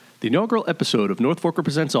The inaugural episode of North Fork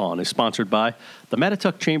Presents On is sponsored by the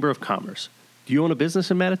Mattituck Chamber of Commerce. Do you own a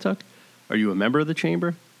business in Mattituck? Are you a member of the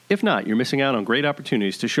Chamber? If not, you're missing out on great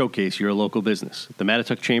opportunities to showcase your local business. The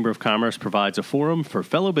Mattituck Chamber of Commerce provides a forum for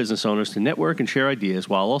fellow business owners to network and share ideas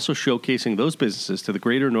while also showcasing those businesses to the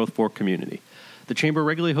greater North Fork community. The Chamber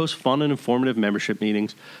regularly hosts fun and informative membership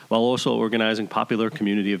meetings while also organizing popular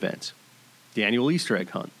community events. The annual Easter egg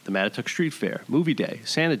hunt, the Mattituck Street Fair, Movie Day,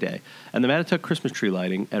 Santa Day, and the Mattituck Christmas tree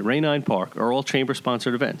lighting at Rainine Park are all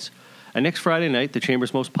Chamber-sponsored events. And next Friday night, the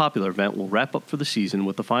Chamber's most popular event will wrap up for the season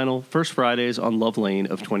with the final First Fridays on Love Lane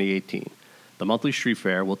of 2018. The monthly street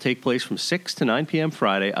fair will take place from 6 to 9 p.m.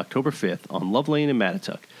 Friday, October 5th on Love Lane in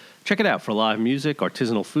Mattituck. Check it out for live music,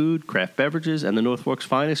 artisanal food, craft beverages, and the North Fork's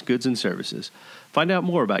finest goods and services. Find out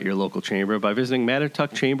more about your local chamber by visiting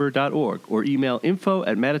mattituckchamber.org or email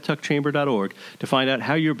info@mattituckchamber.org to find out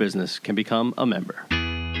how your business can become a member.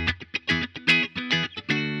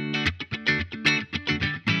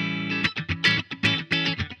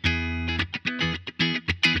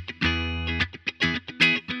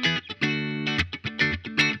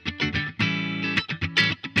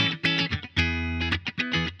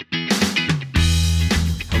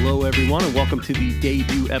 Hello, everyone, and welcome to the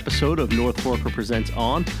debut episode of North Fork Presents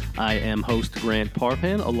On. I am host Grant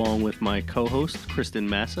Parpan, along with my co-host Kristen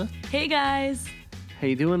Massa. Hey, guys. How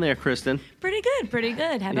you doing there, Kristen? Pretty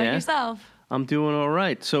good. How about yourself? I'm doing all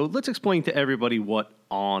right. So let's explain to everybody what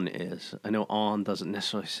On is. I know On doesn't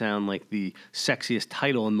necessarily sound like the sexiest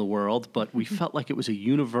title in the world, but we felt like it was a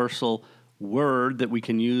universal word that we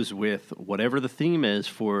can use with whatever the theme is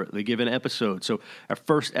for the given episode. So our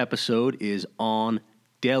first episode is on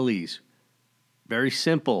delis. Very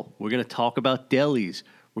simple. We're going to talk about delis.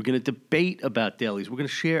 We're going to debate about delis. We're going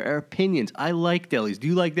to share our opinions. I like delis. Do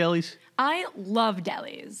you like delis? I love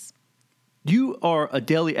delis. You are a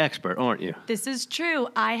deli expert, aren't you? This is true.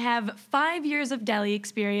 I have 5 years of deli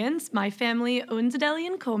experience. My family owns a deli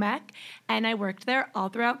in Comac, and I worked there all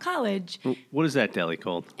throughout college. What is that deli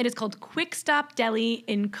called? It is called Quick Stop Deli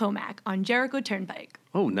in Comac on Jericho Turnpike.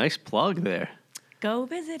 Oh, nice plug there. Go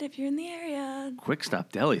visit if you're in the area. Quick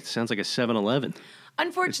Stop Deli. It sounds like a 7-Eleven.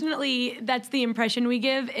 Unfortunately, that's the impression we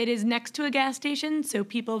give. It is next to a gas station, so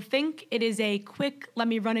people think it is a quick, let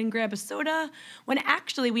me run and grab a soda, when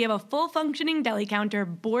actually we have a full-functioning deli counter,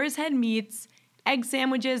 boar's head meats, egg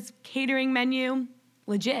sandwiches, catering menu.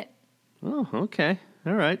 Legit. Oh, okay.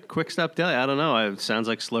 All right. Quick Stop Deli. I don't know. It sounds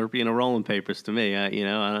like Slurpee and a Rolling Papers to me.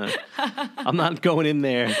 I'm not going in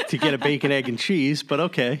there to get a bacon, egg, and cheese, but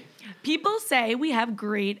okay. People say we have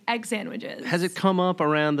great egg sandwiches. Has it come up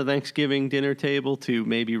around the Thanksgiving dinner table to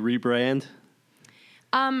maybe rebrand?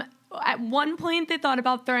 At one point, they thought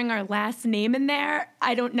about throwing our last name in there.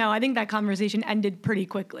 I don't know. I think that conversation ended pretty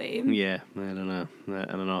quickly. Yeah, I don't know. I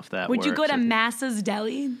don't know if that Would works. you go to Massa's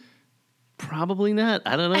Deli? Probably not.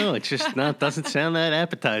 I don't know. It's just doesn't sound that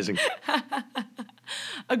appetizing.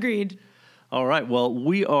 Agreed. All right. Well,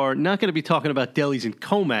 we are not going to be talking about delis in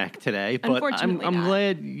Comac today, but Unfortunately I'm not.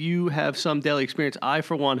 glad you have some deli experience. I,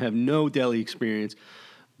 for one, have no deli experience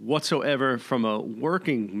whatsoever from a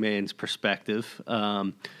working man's perspective,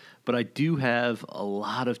 but I do have a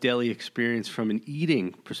lot of deli experience from an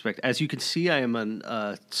eating perspective. As you can see, I am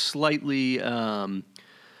a slightly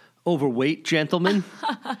overweight gentleman.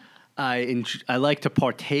 I like to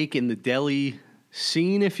partake in the deli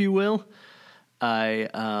scene, if you will. I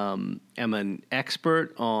am an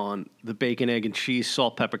expert on the bacon, egg, and cheese,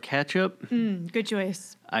 salt, pepper, ketchup. Good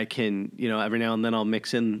choice. I can, every now and then I'll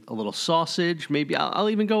mix in a little sausage. Maybe I'll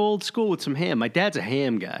even go old school with some ham. My dad's a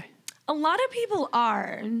ham guy. A lot of people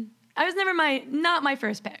are. I was never not my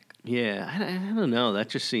first pick. Yeah, I don't know. That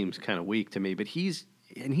just seems kind of weak to me. But he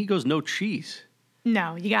goes no cheese.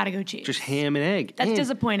 No, you gotta go cheese. Just ham and egg. That's and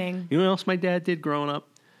disappointing. You know what else my dad did growing up?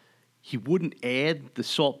 He wouldn't add the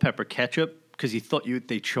salt, pepper, ketchup because he thought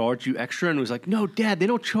they charge you extra, and was like, "No, Dad, they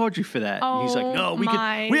don't charge you for that." Oh, and he's like, "No,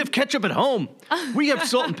 my. we have ketchup at home. We have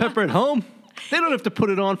salt and pepper at home. They don't have to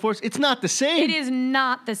put it on for us. It's not the same." It is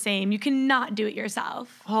not the same. You cannot do it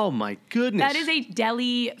yourself. Oh my goodness. That is a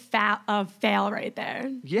deli fail right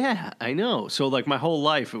there. Yeah, I know. So like my whole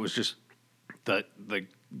life, it was just the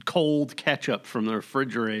cold ketchup from the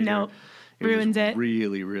refrigerator. Nope. Ruins it.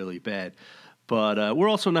 Really, really bad. But we're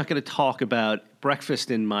also not going to talk about breakfast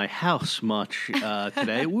in my house much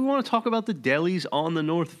today. We want to talk about the delis on the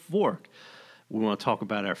North Fork. We want to talk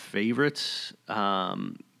about our favorites.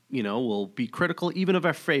 We'll be critical even of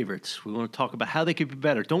our favorites. We want to talk about how they could be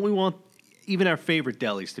better. Don't we want even our favorite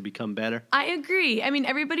delis to become better? I agree. I mean,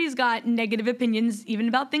 everybody's got negative opinions even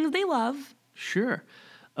about things they love. Sure.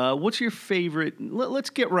 What's your favorite? Let's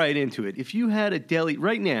get right into it. If you had a deli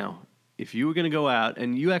right now, if you were going to go out,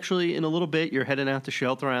 and you actually, in a little bit, you're heading out to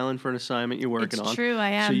Shelter Island for an assignment you're working on. It's true, I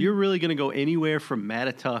am. So you're really going to go anywhere from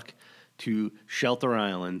Mattituck to Shelter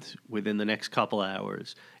Island within the next couple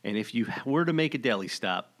hours. And if you were to make a deli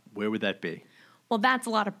stop, where would that be? Well, that's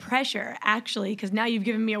a lot of pressure, actually, because now you've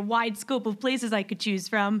given me a wide scope of places I could choose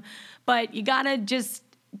from. But you got to just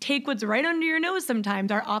take what's right under your nose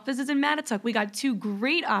sometimes. Our office is in Mattituck. We got 2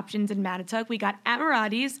 great options in Mattituck. We got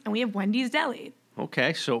Amirati's and we have Wendy's Deli.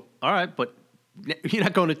 Okay, so, all right, but you're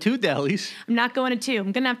not going to 2 delis. I'm not going to 2.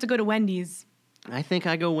 I'm going to have to go to Wendy's. I think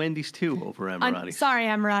I go Wendy's too over Amirati's. Sorry,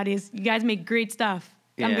 Amirati's. You guys make great stuff.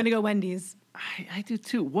 Yeah. I'm going to go Wendy's. I do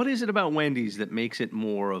too. What is it about Wendy's that makes it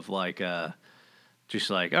more of like just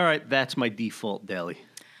like, all right, that's my default deli?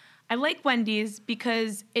 I like Wendy's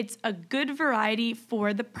because it's a good variety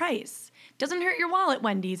for the price. Doesn't hurt your wallet,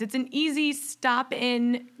 Wendy's. It's an easy stop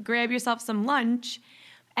in, grab yourself some lunch,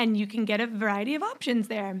 and you can get a variety of options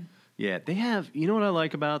there. Yeah, they have, you know what I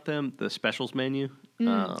like about them? The specials menu.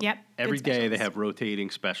 Yep. Every good day they specials. have rotating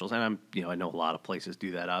specials. And I know a lot of places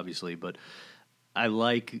do that, obviously, but I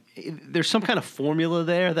like, there's some kind of formula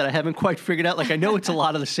there that I haven't quite figured out. Like, I know it's a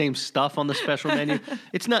lot of the same stuff on the special menu.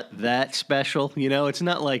 It's not that special, it's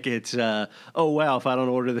not like it's, oh, wow, if I don't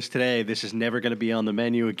order this today, this is never going to be on the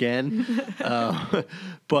menu again.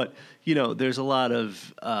 But, there's a lot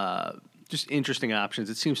of just interesting options.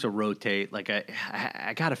 It seems to rotate. Like,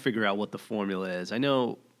 I got to figure out what the formula is. I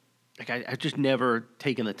know, like, I've just never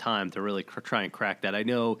taken the time to really try and crack that. I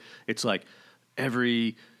know it's like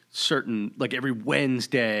every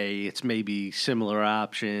Wednesday, it's maybe similar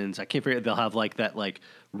options. I can't figure it. They'll have like that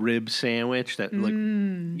rib sandwich that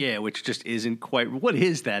which just isn't quite. What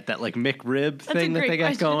is that? That like McRib thing that they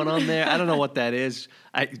got going on there? I don't know what that is.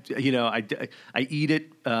 I eat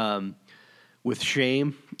it with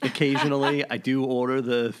shame occasionally. I do order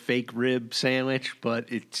the fake rib sandwich,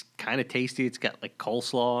 but it's kind of tasty. It's got like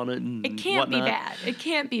coleslaw on it and It can't whatnot. be bad. It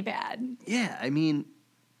can't be bad. Yeah, I mean,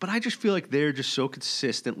 but I just feel like they're just so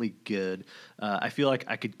consistently good. I feel like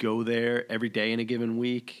I could go there every day in a given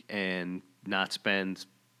week and not spend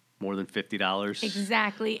more than $50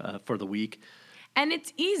 Exactly. For the week. And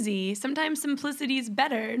it's easy. Sometimes simplicity is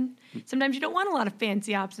better. Sometimes you don't want a lot of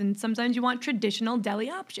fancy options. Sometimes you want traditional deli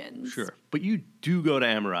options. Sure. But you do go to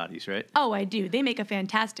Amirati's, right? Oh, I do. They make a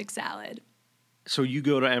fantastic salad. So you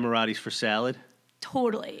go to Amirati's for salad?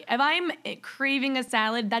 Totally. If I'm craving a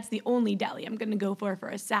salad, that's the only deli I'm going to go for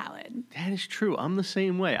a salad. That is true. I'm the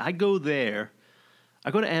same way. I go there.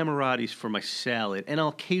 I go to Amirati's for my salad, and I'll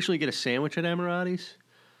occasionally get a sandwich at Amirati's.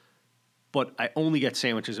 But I only get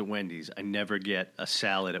sandwiches at Wendy's. I never get a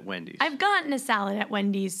salad at Wendy's. I've gotten a salad at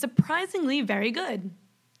Wendy's. Surprisingly very good.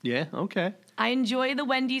 Yeah, okay. I enjoy the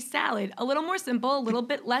Wendy's salad. A little more simple, a little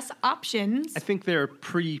bit less options. I think they're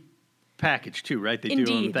pre-packaged too, right? They do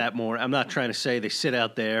them Indeed. that more. I'm not trying to say they sit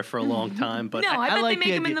out there for a long time, but No, I bet like they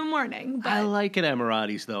make them in idea. the morning. But I like it at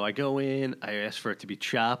Amirati's, though. I go in, I ask for it to be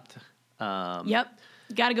chopped. Yep.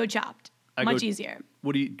 Got to go chopped. Much easier.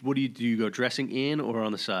 What do you do? You go dressing in or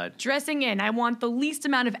on the side? Dressing in. I want the least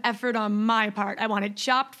amount of effort on my part. I want it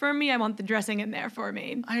chopped for me. I want the dressing in there for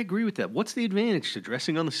me. I agree with that. What's the advantage to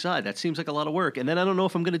dressing on the side? That seems like a lot of work. And then I don't know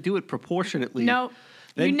if I'm going to do it proportionately. No,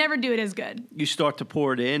 Then you never do it as good. You start to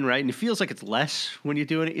pour it in, right? And it feels like it's less when you're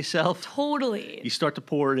doing it yourself. Totally. You start to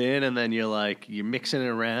pour it in, and then you're mixing it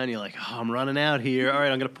around. You're like, oh, I'm running out here. All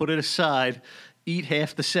right, I'm going to put it aside. Eat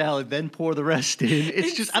half the salad, then pour the rest in.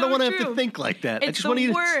 It's just, so I don't want to have true. to think like that. I It's just the want to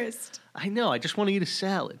eat worst. I know. I just want to eat a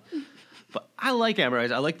salad. But I like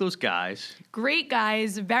Amirati's. I like those guys. Great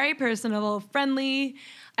guys, very personable, friendly.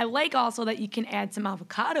 I like also that you can add some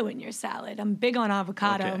avocado in your salad. I'm big on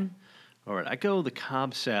avocado. Okay. All right. I go the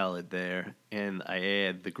Cobb salad there, and I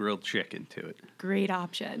add the grilled chicken to it. Great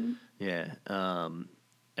option. Yeah.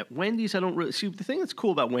 At Wendy's, I don't really see. The thing that's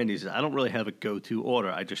cool about Wendy's is I don't really have a go-to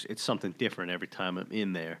order. It's something different every time I'm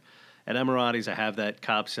in there. At Amirati's, I have that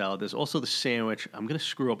Cobb salad. There's also the sandwich. I'm going to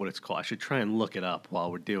screw up what it's called. I should try and look it up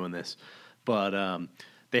while we're doing this. But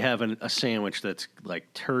they have a sandwich that's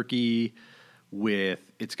like turkey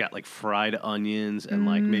it's got like fried onions and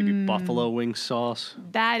like maybe buffalo wing sauce.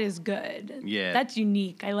 That is good. Yeah. That's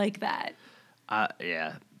unique. I like that.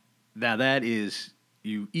 Yeah. Now that is,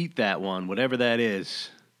 you eat that one, whatever that is,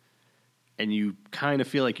 and you kind of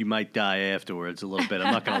feel like you might die afterwards a little bit.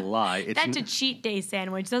 I'm not going to lie. That's a cheat day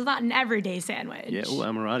sandwich. That's not an everyday sandwich. Yeah,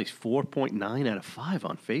 Amirati's 4.9 out of 5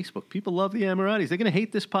 on Facebook. People love the Amirati's. They're going to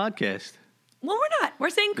hate this podcast. Well, we're not. We're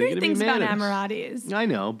saying They're great gonna be things mad about at us. Amirati's. I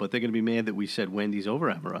know, but they're going to be mad that we said Wendy's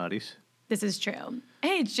over Amirati's. This is true.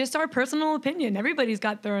 Hey, it's just our personal opinion. Everybody's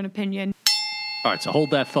got their own opinion. All right, so hold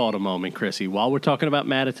that thought a moment, Chrissy. While we're talking about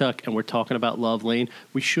Mattituck and we're talking about Love Lane,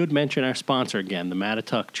 we should mention our sponsor again, the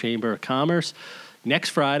Mattituck Chamber of Commerce. Next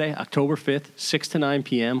Friday, October 5th, 6 to 9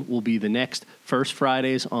 p.m. will be the next First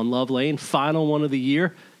Fridays on Love Lane, final one of the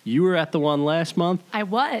year. You were at the one last month. I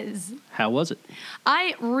was. How was it?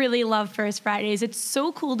 I really love First Fridays. It's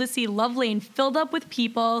so cool to see Love Lane filled up with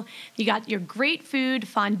people. You got your great food,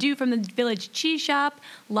 fondue from the Village Cheese Shop,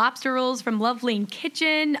 lobster rolls from Love Lane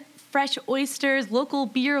Kitchen, fresh oysters, local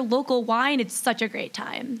beer, local wine. It's such a great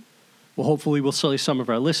time. Well, hopefully we'll see some of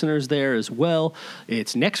our listeners there as well.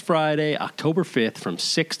 It's next Friday, October 5th from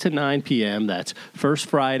 6 to 9 p.m. That's First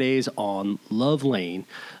Fridays on Love Lane.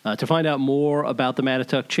 To find out more about the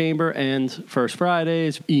Mattituck Chamber and First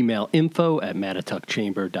Fridays, email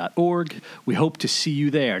info@mattituckchamber.org. We hope to see you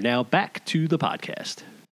there. Now back to the podcast.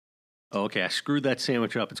 Okay, I screwed that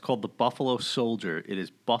sandwich up. It's called the Buffalo Soldier. It is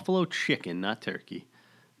buffalo chicken, not turkey,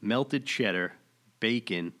 melted cheddar,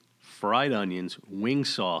 bacon, fried onions, wing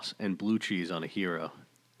sauce, and blue cheese on a hero.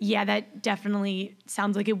 Yeah, that definitely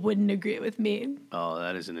sounds like it wouldn't agree with me. Oh,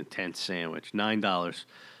 that is an intense sandwich. $9.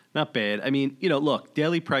 Not bad. I mean, look,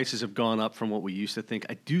 deli prices have gone up from what we used to think.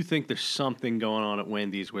 I do think there's something going on at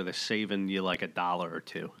Wendy's where they're saving you like $1 or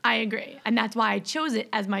 $2. I agree. And that's why I chose it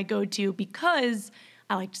as my go-to, because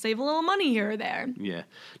I like to save a little money here or there. Yeah.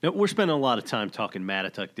 Now, we're spending a lot of time talking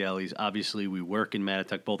Mattituck delis. Obviously, we work in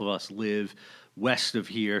Mattituck. Both of us live west of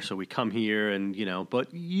here, so we come here and,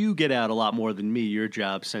 but you get out a lot more than me. Your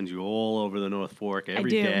job sends you all over the North Fork every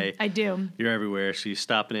day. I do. You're everywhere, so you're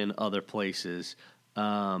stopping in other places.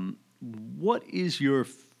 What is your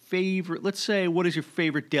favorite, what is your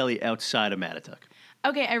favorite deli outside of Mattituck?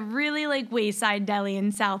 Okay, I really like Wayside Deli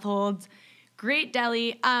in Southold. Great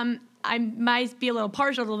deli. I might be a little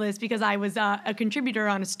partial to this because I was a contributor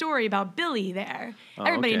on a story about Billy there.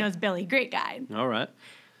 Everybody knows Billy. Great guy. All right.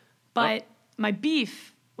 But my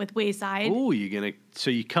beef with Wayside. Oh,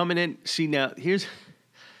 so you coming in, see now, you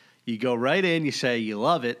go right in, you say you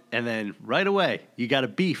love it, and then right away, you got a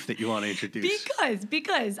beef that you want to introduce.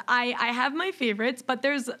 Because I have my favorites, but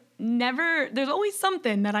there's always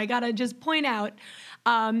something that I got to just point out.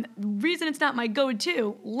 Reason it's not my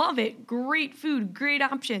go-to, love it, great food, great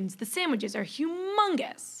options. The sandwiches are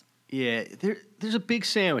humongous. Yeah, there's a big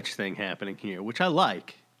sandwich thing happening here, which I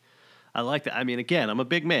like. I like that. I mean, again, I'm a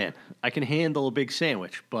big man. I can handle a big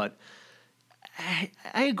sandwich, but I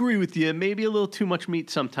agree with you. Maybe a little too much meat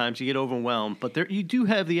sometimes. You get overwhelmed, but you do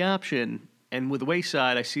have the option. And with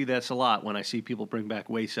Wayside, I see that's a lot when I see people bring back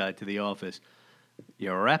Wayside to the office.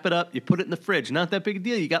 You wrap it up, you put it in the fridge. Not that big a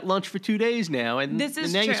deal. You got lunch for 2 days now, and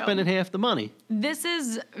now you're spending half the money. This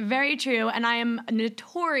is very true, and I am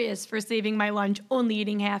notorious for saving my lunch, only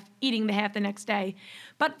eating the half the next day.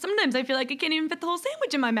 But sometimes I feel like I can't even fit the whole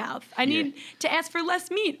sandwich in my mouth. I need to ask for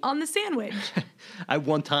less meat on the sandwich.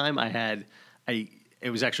 One time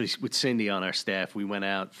it was actually with Cindy on our staff. We went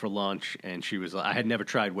out for lunch, and I had never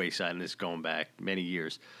tried Wayside, and this is going back many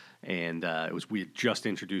years. And we had just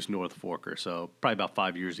introduced North Forker, so probably about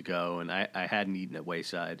 5 years ago, and I hadn't eaten at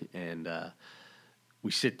Wayside. And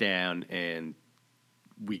we sit down, and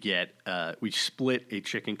we split a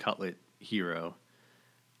chicken cutlet hero,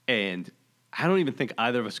 and I don't even think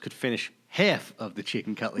either of us could finish half of the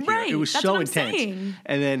chicken cutlet hero. It was so intense. Saying.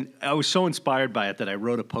 And then I was so inspired by it that I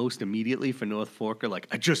wrote a post immediately for North Forker, like,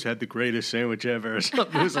 I just had the greatest sandwich ever, or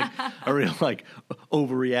something. It was like a real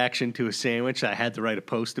overreaction to a sandwich. I had to write a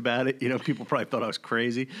post about it. People probably thought I was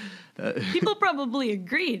crazy. People probably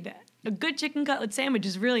agreed. A good chicken cutlet sandwich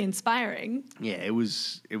is really inspiring. Yeah, it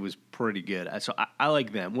was pretty good. So I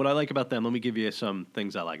like them. What I like about them, let me give you some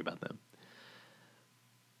things I like about them.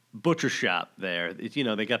 Butcher shop there.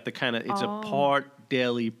 They got the kind of, it's a part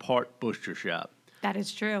deli, part butcher shop. That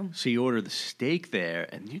is true. So you order the steak there,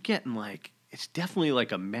 and you're getting it's definitely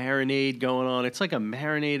like a marinade going on. It's like a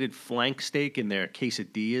marinated flank steak in their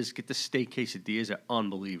quesadillas. Get the steak quesadillas. They're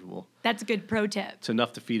unbelievable. That's a good pro tip. It's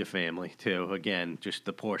enough to feed a family, too. Again, just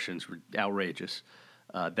the portions were outrageous.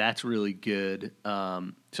 That's really good.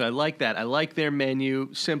 So I like that. I like their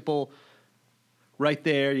menu. Simple. Right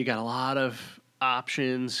there, you got a lot of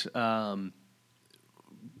options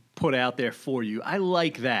put out there for you. I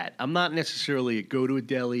like that. I'm not necessarily a go to a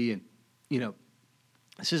deli and,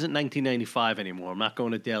 this isn't 1995 anymore. I'm not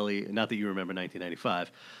going to deli. Not that you remember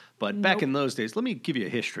 1995. But back in those days, let me give you a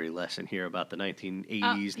history lesson here about the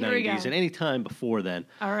 1980s, 90s, and any time before then.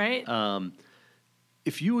 All right.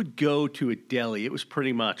 If you would go to a deli, it was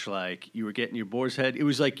pretty much like you were getting your boar's head. It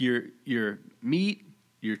was like your meat,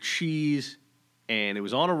 your cheese, and it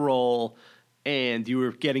was on a roll, and you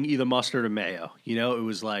were getting either mustard or mayo. It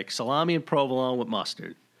was like salami and provolone with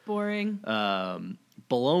mustard. Boring.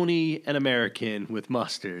 bologna and American with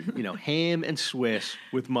mustard, ham and Swiss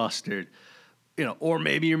with mustard, or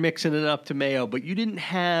maybe you're mixing it up to mayo, but you didn't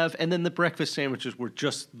have, and then the breakfast sandwiches were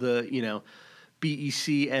just the,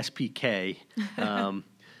 BEC SPK.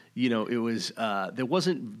 It was, there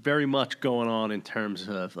wasn't very much going on in terms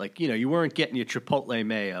of, you weren't getting your Chipotle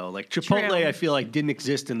mayo. Like, Chipotle, True. I feel like, didn't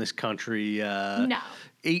exist in this country No.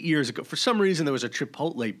 8 years ago. For some reason, there was a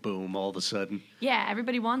Chipotle boom all of a sudden. Yeah,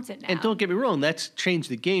 everybody wants it now. And don't get me wrong, that's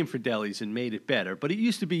changed the game for delis and made it better. But it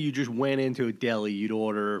used to be you just went into a deli, you'd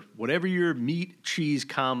order whatever your meat cheese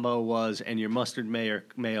combo was and your mustard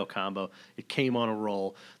mayo combo. It came on a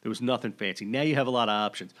roll. There was nothing fancy. Now you have a lot of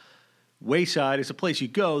options. Wayside is a place you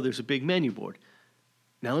go, there's a big menu board.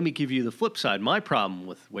 Now let me give you the flip side. My problem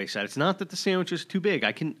with Wayside, it's not that the sandwich is too big.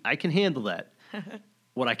 I can handle that.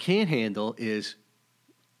 What I can't handle is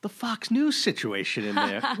the Fox News situation in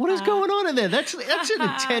there. What is going on in there? That's an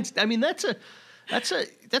intense. I mean, that's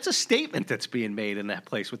a statement that's being made in that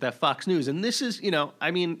place with that Fox News. And this is,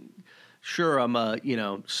 sure, I'm a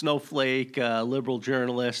snowflake liberal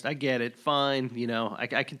journalist. I get it. Fine,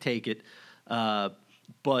 I can take it.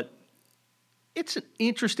 But it's an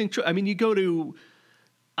interesting choice. I mean, you go to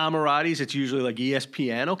Amirati's, it's usually like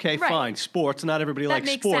ESPN. Okay, right. Fine. Sports. Not everybody That likes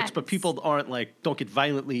makes sports, sense. but people don't get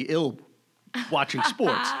violently ill watching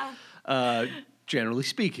sports, generally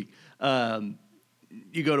speaking.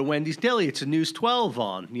 You go to Wendy's Deli, it's a News 12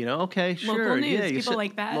 on, okay, sure. Local news, yeah, people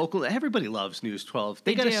like that. Everybody loves News 12.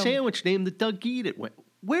 They got do. a sandwich named the Doug Geed at Wendy's.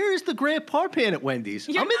 Where is the Grant Parpan at Wendy's?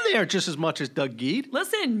 I'm in there just as much as Doug Geed.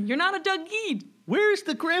 Listen, you're not a Doug Geed. Where is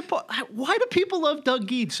the Grandpa? Why do people love Doug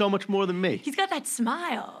Geed so much more than me? He's got that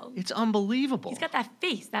smile. It's unbelievable. He's got that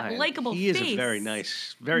face, that likable face. He is a very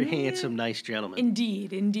nice, very handsome, nice gentleman.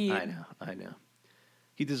 Indeed. I know.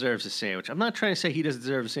 He deserves a sandwich. I'm not trying to say he doesn't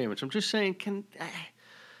deserve a sandwich. I'm just saying,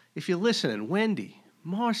 if you're listening, Wendy,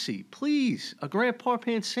 Marcy, please, a Grant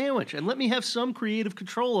Parpan sandwich, and let me have some creative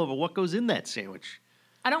control over what goes in that sandwich.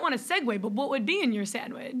 I don't want to segue, but what would be in your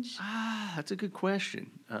sandwich? That's a good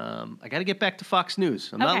question. I got to get back to Fox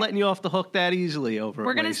News. I'm not Okay. letting you off the hook that easily over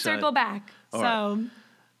We're at going to Wayside. circle back. All right.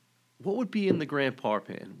 What would be in the Grant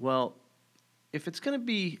Parpan? Well, if it's going to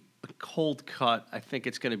be a cold cut, I think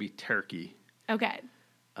it's going to be turkey. Okay.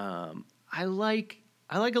 I like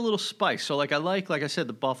a little spice. So like I said,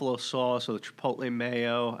 the buffalo sauce or the chipotle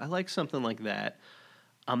mayo. I like something like that.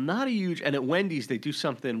 I'm not a huge, and at Wendy's they do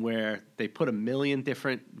something where they put a million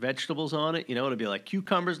different vegetables on it. It'll be like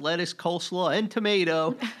cucumbers, lettuce, coleslaw, and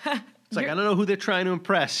tomato. It's like, I don't know who they're trying to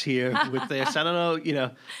impress here with this. I don't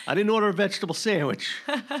know, I didn't order a vegetable sandwich.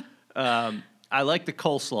 I like the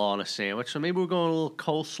coleslaw on a sandwich, so maybe we're going a little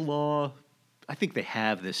coleslaw. I think they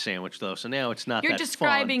have this sandwich, though, so now it's not You're that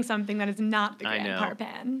describing fun. something that is not the I Grant know.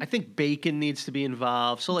 Parpan. I think bacon needs to be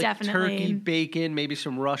involved. So like Definitely. turkey, bacon, maybe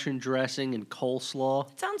some Russian dressing and coleslaw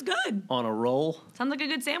Sounds good. on a roll. Sounds like a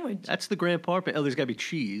good sandwich. That's the Grant Parpan. Oh, there's got to be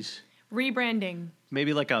cheese. Rebranding.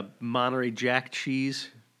 Maybe like a Monterey Jack cheese.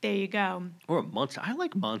 There you go. Or a Munster. I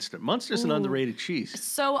like Munster. Munster's an Ooh. underrated cheese.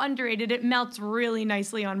 So underrated. It melts really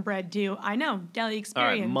nicely on bread, too. I know. Deli All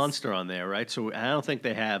experience. right, Munster on there, right? So I don't think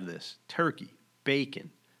they have this. Turkey, bacon,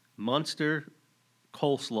 Munster,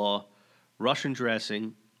 coleslaw, Russian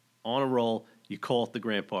dressing, on a roll. You call it the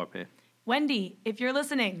Grant Parpan. Wendy, if you're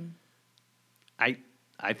listening, I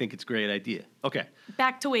think it's a great idea. Okay,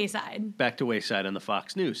 back to Wayside. back to Wayside on the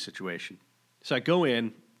Fox News situation. So I go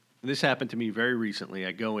in. This happened to me very recently.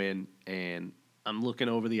 I go in and I'm looking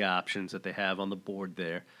over the options that they have on the board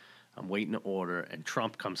there. I'm waiting to order, and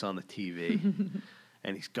Trump comes on the TV,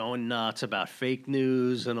 and he's going nuts about fake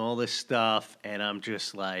news and all this stuff, and I'm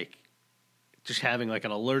just having like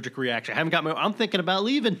an allergic reaction. I'm thinking about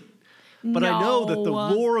leaving. But I know that the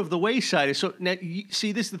lore of the Wayside is so. Now,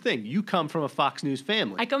 see, this is the thing. You come from a Fox News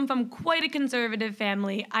family. I come from quite a conservative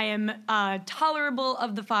family. I am tolerable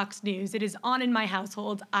of the Fox News. It is on in my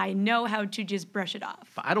household. I know how to just brush it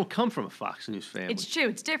off. I don't come from a Fox News family. It's true.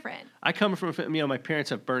 It's different. I come from a family. My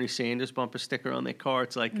parents have Bernie Sanders bumper sticker on their car.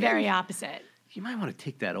 It's like Very hey, opposite. You might want to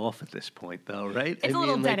take that off at this point, though, right? It's a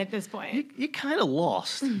little dead at this point. You kind of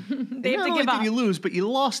lost. They have Not to give only up. did you lose, but you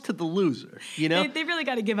lost to the loser. They really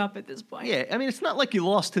got to give up at this point. Yeah, I mean, it's not like you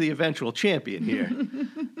lost to the eventual champion here.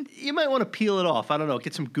 You might want to peel it off. I don't know,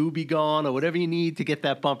 get some Gooby Gone or whatever you need to get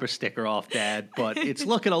that bumper sticker off, Dad. But it's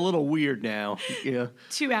looking a little weird now.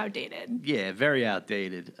 Too outdated. Yeah, very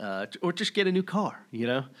outdated. Or just get a new car,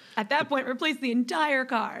 At that point, replace the entire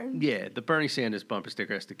car. Yeah, the Bernie Sanders bumper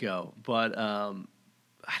sticker has to go. But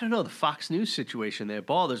I don't know, the Fox News situation there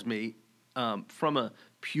bothers me from a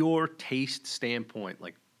pure taste standpoint.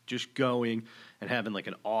 Like, just going and having like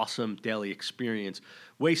an awesome deli experience,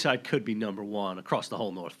 Wayside could be number one across the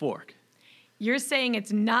whole North Fork. You're saying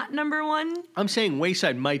it's not number one? I'm saying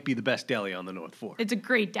Wayside might be the best deli on the North Fork. It's a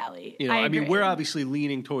great deli. I mean, we're obviously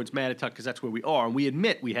leaning towards Mattituck because that's where we are, and we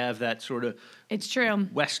admit we have that sort of it's true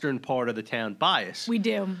western part of the town bias. We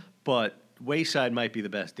do. But Wayside might be the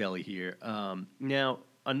best deli here. Now,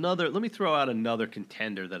 let me throw out another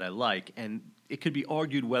contender that I like, and it could be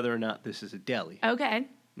argued whether or not this is a deli. Okay.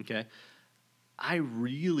 I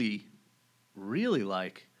really, really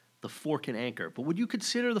like the Fork and Anchor. But would you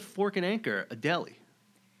consider the Fork and Anchor a deli?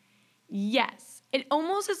 Yes. It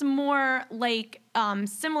almost is more like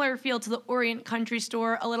similar feel to the Orient Country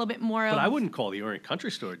Store, a little bit more of... But I wouldn't call the Orient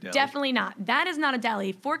Country Store a deli. Definitely not. That is not a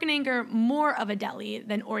deli. Fork and Anchor, more of a deli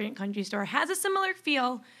than Orient Country Store. Has a similar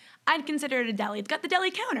feel. I'd consider it a deli. It's got the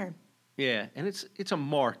deli counter. Yeah, and it's a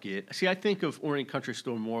market. See, I think of Orient Country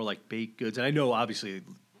Store more like baked goods. And I know, obviously...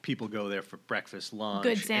 people go there for breakfast, lunch.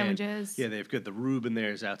 Good sandwiches. Yeah, they've got the Reuben there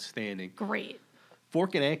is outstanding. Great.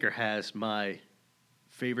 Fork and Anchor has my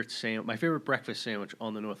favorite breakfast sandwich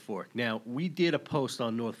on the North Fork. Now, we did a post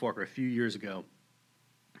on North Fork a few years ago,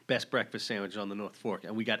 best breakfast sandwich on the North Fork,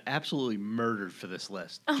 and we got absolutely murdered for this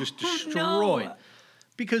list. Just destroyed. No.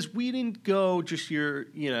 Because we didn't go just your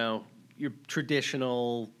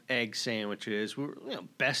traditional egg sandwiches.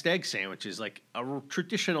 Best egg sandwiches. Like a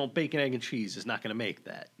traditional bacon, egg, and cheese is not going to make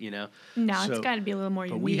that, No, it's got to be a little more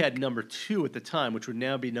unique. But we had number 2 at the time, which would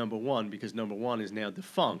now be number 1 because number 1 is now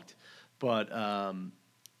defunct. But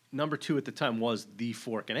number 2 at the time was the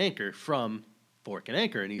Fork and Anchor from Fork and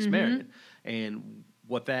Anchor in East Marion. And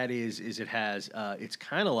what that is it has, it's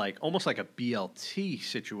kind of like, almost like a BLT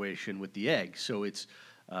situation with the egg. So it's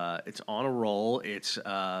on a roll. It's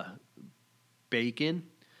bacon.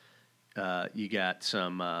 You got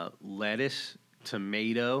some lettuce,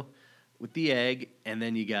 tomato with the egg, and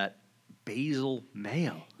then you got basil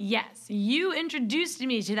mayo. Yes, you introduced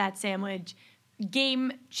me to that sandwich.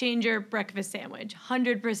 Game changer breakfast sandwich,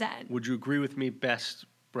 100%. Would you agree with me? Best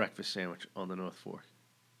breakfast sandwich on the North Fork?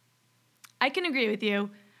 I can agree with you.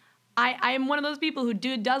 I am one of those people who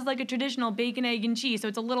does like a traditional bacon, egg, and cheese, so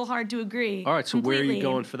it's a little hard to agree. All right, so completely. Where are you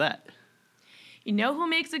going for that? You know who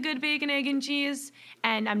makes a good bacon, egg, and cheese?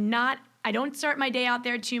 And I don't start my day out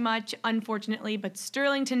there too much, unfortunately, but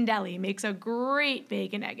Sterlington Deli makes a great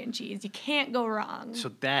bacon, egg, and cheese. You can't go wrong. So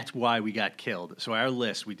that's why we got killed. So our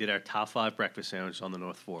list, we did our top 5 breakfast sandwiches on the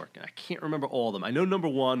North Fork. And I can't remember all of them. I know number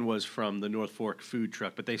 1 was from the North Fork food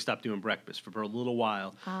truck, but they stopped doing breakfast. For a little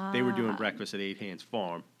while, they were doing breakfast at 8 Hands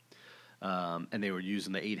Farm. And they were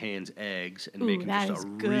using the 8 Hands eggs and making just a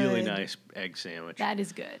really nice egg sandwich. That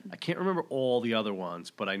is good. I can't remember all the other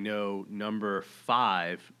ones, but I know number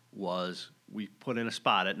 5 was we put in a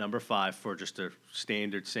spot at number 5 for just a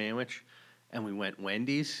standard sandwich, and we went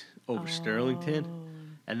Wendy's over Sterlington.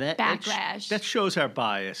 And that shows our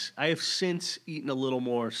bias. I have since eaten a little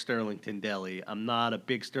more Sterlington Deli. I'm not a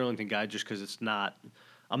big Sterlington guy just because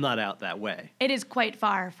I'm not out that way. It is quite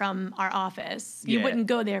far from our office. You wouldn't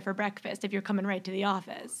go there for breakfast if you're coming right to the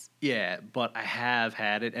office. Yeah, but I have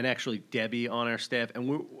had it, and actually Debbie on our staff, and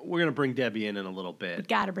we're going to bring Debbie in a little bit. We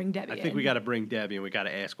got to bring Debbie in. I think we got to bring Debbie, and we got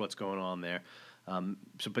to ask what's going on there.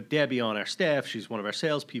 But Debbie on our staff, she's one of our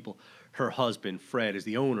salespeople. Her husband, Fred, is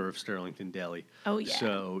the owner of Sterlington Deli. Oh, yeah.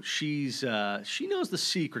 So she knows the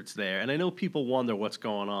secrets there, and I know people wonder what's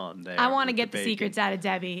going on there. I want to get the secrets out of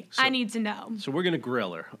Debbie. I need to know. So we're going to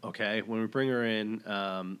grill her, okay? When we bring her in,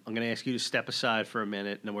 I'm going to ask you to step aside for a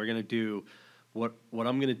minute, and then we're going to do what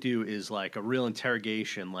I'm going to do is like a real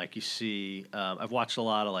interrogation, like you see. I've watched a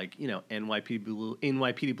lot of NYPD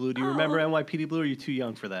Blue. Do you remember NYPD Blue? Or are you too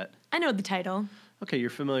young for that? I know the title. Okay, you're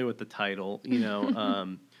familiar with the title.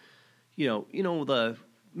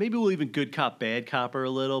 Maybe we'll even good cop, bad cop her a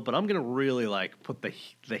little, but I'm gonna really put the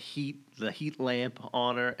heat lamp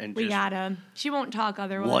on her and we gotta. She won't talk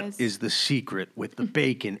otherwise. What is the secret with the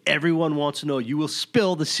bacon? Everyone wants to know. You will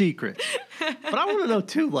spill the secret. But I want to know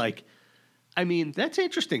too. That's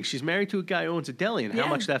interesting. She's married to a guy who owns a deli, and how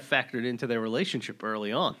much that factored into their relationship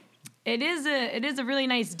early on. It is a really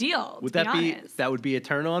nice deal. Would that would be a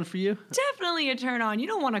turn on for you? Definitely a turn on. You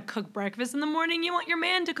don't want to cook breakfast in the morning. You want your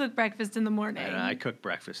man to cook breakfast in the morning. I cook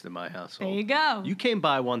breakfast in my household. There you go. You came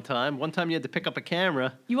by one time. One time you had to pick up a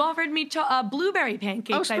camera. You offered me blueberry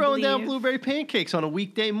pancakes. I was throwing down blueberry pancakes on a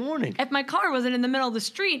weekday morning. If my car wasn't in the middle of the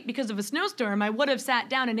street because of a snowstorm, I would have sat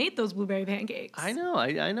down and ate those blueberry pancakes. I know.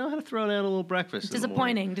 I know how to throw down a little breakfast.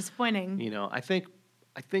 Disappointing.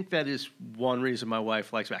 I think that is one reason my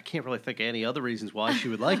wife likes me. I can't really think of any other reasons why she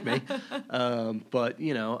would like me. But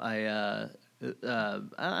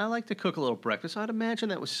I like to cook a little breakfast. I'd imagine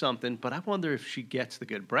that was something, but I wonder if she gets the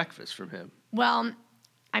good breakfast from him. Well,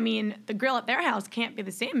 I mean, the grill at their house can't be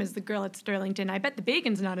the same as the grill at Sterlington. I bet the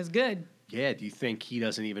bacon's not as good. Yeah, do you think he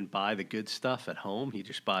doesn't even buy the good stuff at home? He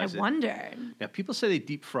just buys it? I wonder. Yeah, people say they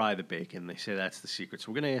deep fry the bacon. They say that's the secret. So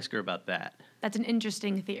we're going to ask her about that. That's an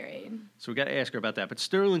interesting theory. So we got to ask her about that. But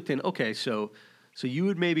Sterlington, okay, so you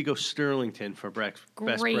would maybe go Sterlington for best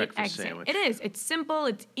breakfast exit. sandwich. It is. It's simple.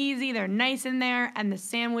 It's easy. They're nice in there, and the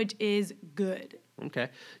sandwich is good. Okay.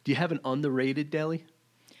 Do you have an underrated deli?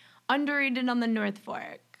 Underrated on the North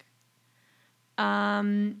Fork.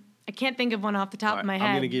 I can't think of one off the top of my head.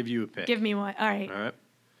 I'm going to give you a pick. Give me one. All right. All right.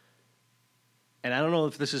 And I don't know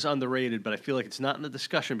if this is underrated, but I feel like it's not in the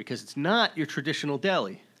discussion because it's not your traditional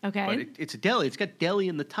deli. Okay. But it's a deli. It's got deli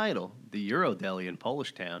in the title. The Euro Deli in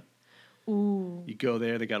Polish Town. Ooh. You go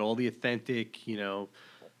there. They got all the authentic,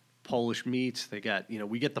 Polish meats. They got,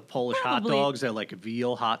 we get the Polish hot dogs. They're like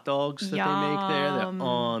veal hot dogs that they make there. They're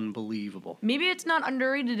unbelievable. Maybe it's not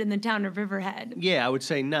underrated in the town of Riverhead. Yeah, I would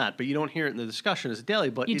say not, but you don't hear it in the discussion as a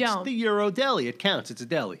deli, but it's don't. the Euro Deli. It counts. It's a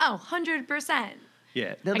deli. Oh, 100%.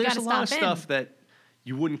 Yeah. Now, there's a lot of stuff that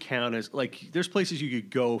you wouldn't count as, like, there's places you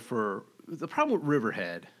could go for. The problem with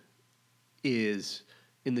Riverhead is,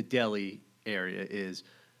 in the deli area, is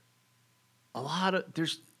a lot of,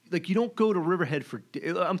 you don't go to Riverhead for,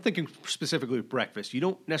 I'm thinking specifically with breakfast. You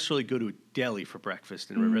don't necessarily go to a deli for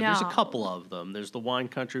breakfast in Riverhead. No. There's a couple of them. There's the Wine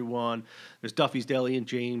Country one. There's Duffy's Deli in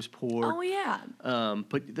Jamesport. Oh, yeah.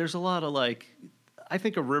 But there's a lot of, I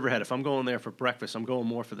think of Riverhead, if I'm going there for breakfast, I'm going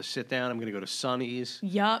more for the sit-down. I'm going to go to Sonny's.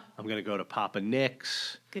 Yup. I'm going to go to Papa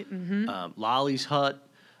Nick's. Good. Mm-hmm. Lolly's Hut.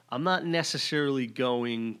 I'm not necessarily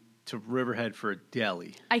going to Riverhead for a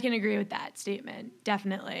deli. I can agree with that statement.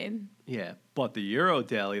 Definitely. Yeah, but the Euro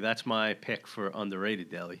Deli, that's my pick for underrated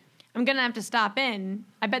deli. I'm going to have to stop in.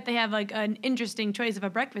 I bet they have, an interesting choice of a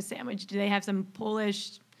breakfast sandwich. Do they have some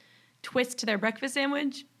Polish twist to their breakfast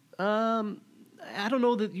sandwich? I don't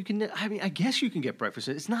know that you can. I mean, I guess you can get breakfast.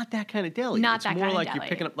 It's not that kind of deli. It's more like deli. You're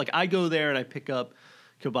picking up. Like I go there and I pick up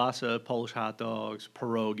kielbasa, Polish hot dogs,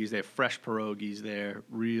 pierogies. They have fresh pierogies there.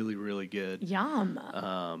 Really, really good.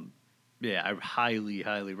 Yum. Yeah, I highly,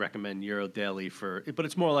 highly recommend Euro Deli but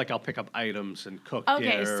it's more like I'll pick up items and cook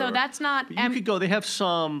Okay, dinner. so that's not. You could go. They have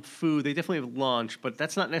some food. They definitely have lunch, but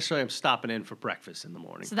that's not necessarily I'm stopping in for breakfast in the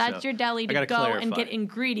morning. So that's your deli to go clarify. and get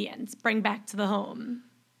ingredients, bring back to the home.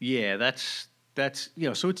 Yeah, that's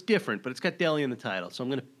so it's different, but it's got deli in the title. So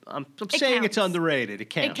I'm saying counts. It's underrated.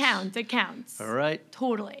 It counts. It counts. All right.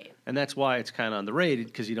 Totally. And that's why it's kind of underrated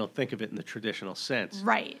because you don't think of it in the traditional sense.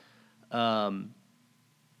 Right.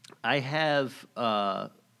 I have a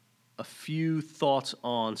few thoughts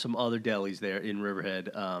on some other delis there in Riverhead.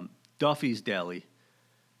 Duffy's Deli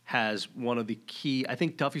has one of the key. I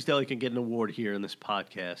think Duffy's Deli can get an award here in this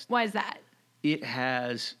podcast. Why is that? It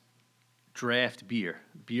has draft beer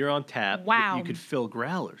on tap. Wow. That you could fill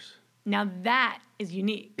growlers. Now that is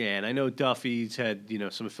unique. Yeah, and I know Duffy's had,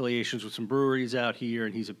 some affiliations with some breweries out here,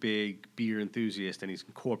 and he's a big beer enthusiast, and he's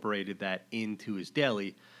incorporated that into his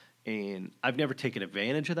deli. And I've never taken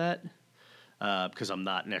advantage of that because I'm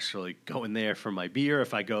not necessarily going there for my beer.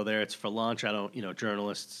 If I go there, it's for lunch. I don't,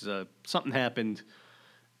 journalists, something happened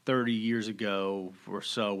 30 years ago or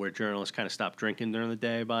so where journalists kind of stopped drinking during the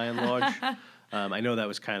day by and large. I know that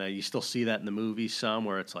was kind of, you still see that in the movies some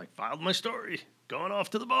where it's like, filed my story, going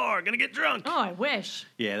off to the bar, gonna get drunk. Oh, I wish.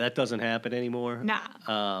 Yeah, that doesn't happen anymore.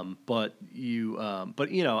 Nah. But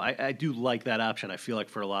I do like that option. I feel like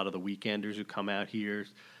for a lot of the weekenders who come out here,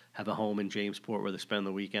 have a home in Jamesport where they spend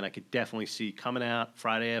the weekend, I could definitely see coming out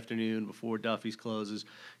Friday afternoon before Duffy's closes,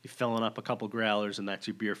 you're filling up a couple growlers, and that's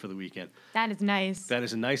your beer for the weekend. That is nice. That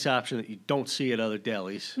is a nice option that you don't see at other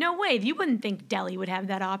delis. No way. You wouldn't think deli would have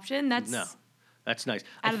that option. That's nice.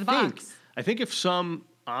 Out of the box. I think if some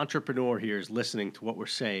entrepreneur here is listening to what we're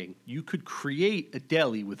saying, you could create a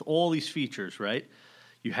deli with all these features, right?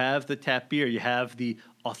 You have the tap beer, you have the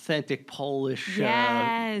authentic Polish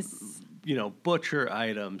yes. Butcher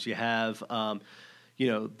items. You have,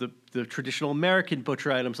 the traditional American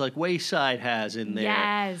butcher items like Wayside has in there.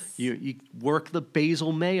 Yes. You work the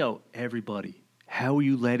basil mayo. Everybody, how are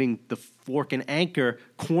you letting the Fork and Anchor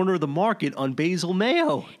corner the market on basil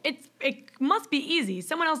mayo? It must be easy.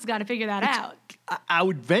 Someone else has got to figure that out. I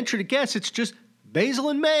would venture to guess it's just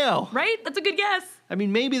basil and mayo. Right? That's a good guess. I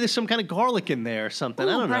mean, maybe there's some kind of garlic in there or something.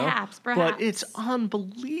 I don't know. Perhaps. But it's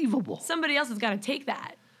unbelievable. Somebody else has got to take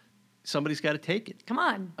that. Somebody's got to take it. Come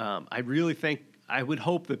on. I really think, I would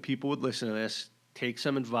hope that people would listen to this, take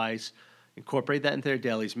some advice, incorporate that into their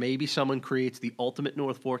delis. Maybe someone creates the ultimate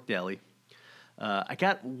North Fork deli. I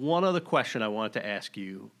got one other question I wanted to ask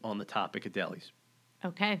you on the topic of delis.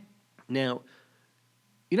 Okay. Now,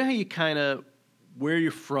 you know how you kind of, where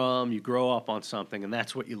you're from, you grow up on something, and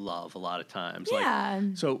that's what you love a lot of times. Yeah.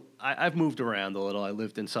 Like, so I've moved around a little. I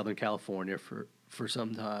lived in Southern California for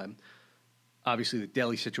some time. Obviously, the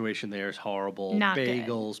deli situation there is horrible. Not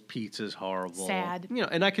Bagels, pizza's horrible. Sad. You know,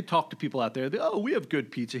 and I could talk to people out there. Oh, we have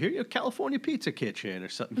good pizza here. You know, California Pizza Kitchen or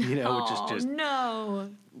something. You know, which is just no.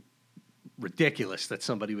 ridiculous that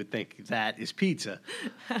somebody would think that is pizza.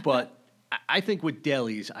 But I think with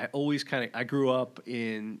delis, I always I grew up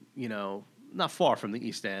in, you know, not far from the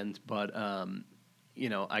East End, but, you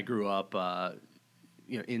know, I grew up,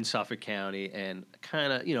 you know, in Suffolk County and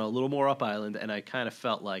kind of, you know, a little more up island. And I kind of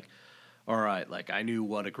felt like, all right, like I knew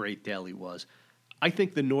what a great deli was. I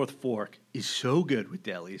think the North Fork is so good with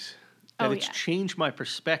delis that it's changed my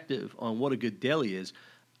perspective on what a good deli is.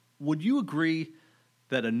 Would you agree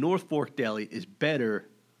that a North Fork deli is better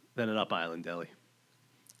than an Up Island deli?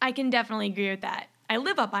 I can definitely agree with that. I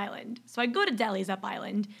live up island, so I go to delis up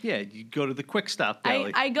island. Yeah, you go to the Quick Stop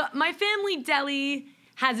deli. My family deli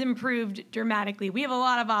has improved dramatically. We have a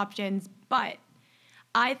lot of options, but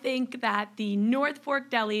I think that the North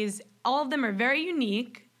Fork delis, all of them are very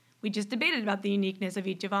unique. We just debated about the uniqueness of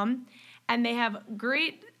each of them, and they have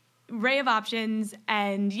great array of options.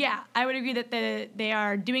 And yeah, I would agree that they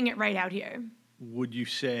are doing it right out here. Would you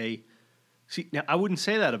say? See, now I wouldn't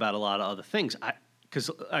say that about a lot of other things. Because,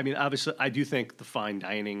 I mean, obviously, I do think the fine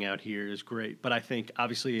dining out here is great. But I think,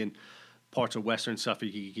 obviously, in parts of Western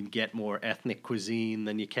Suffolk, you can get more ethnic cuisine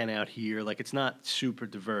than you can out here. Like, it's not super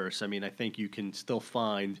diverse. I mean, I think you can still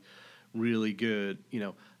find really good, you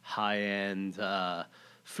know, high-end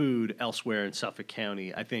food elsewhere in Suffolk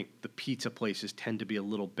County. I think the pizza places tend to be a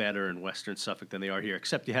little better in Western Suffolk than they are here,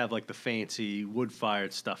 except you have, like, the fancy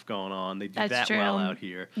wood-fired stuff going on. They do That's that true. well out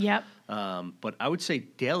here. Yep. But I would say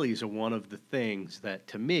delis are one of the things that,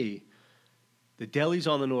 to me, the delis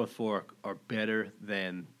on the North Fork are better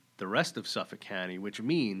than the rest of Suffolk County, which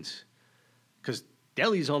means, because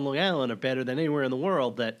delis on Long Island are better than anywhere in the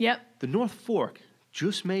world, that the North Fork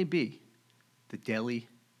just may be the deli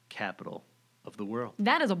capital of the world.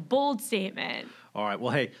 That is a bold statement. All right.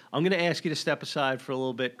 Well, hey, I'm going to ask you to step aside for a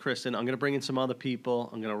little bit, Kristen. I'm going to bring in some other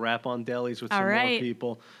people. I'm going to wrap on delis with some more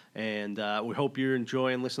people. And we hope you're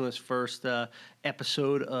enjoying listening to this first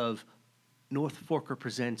episode of North Forker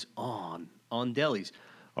Presents on delis.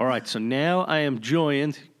 All right. So now I am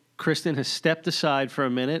joined. Kristen has stepped aside for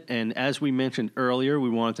a minute. And as we mentioned earlier,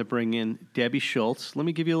 we wanted to bring in Debbie Schultz. Let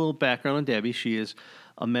me give you a little background on Debbie. She is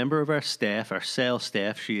a member of our staff, our sales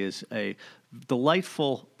staff. She is a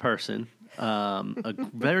delightful person, a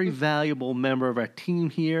very valuable member of our team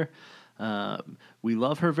here. We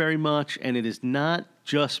love her very much, and it is not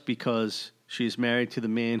just because she is married to the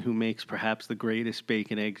man who makes perhaps the greatest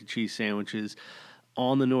bacon, eggs, and cheese sandwiches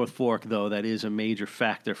on the North Fork, though. That is a major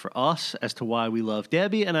factor for us as to why we love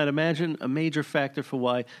Debbie, and I'd imagine a major factor for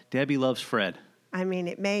why Debbie loves Fred. I mean,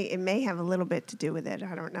 it may have a little bit to do with it.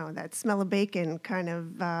 I don't know. That smell of bacon kind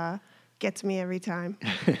of gets me every time.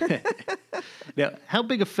 Now, how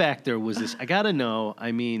big a factor was this? I got to know.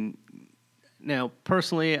 I mean, now,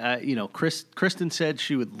 personally, you know, Kristen said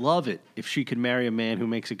she would love it if she could marry a man who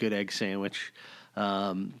makes a good egg sandwich.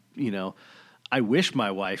 You know, I wish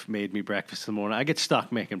my wife made me breakfast in the morning. I get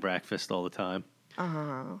stuck making breakfast all the time.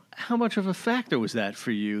 How much of a factor was that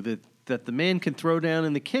for you, that the man can throw down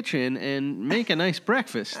in the kitchen and make a nice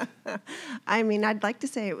breakfast? I mean, I'd like to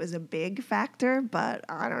say it was a big factor, but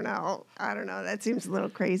I don't know. That seems a little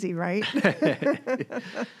crazy, right?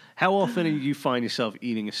 How often do you find yourself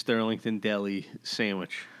eating a Sterlington Deli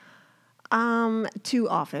sandwich? Too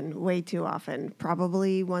often, way too often.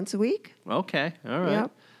 Probably once a week. Okay, all right.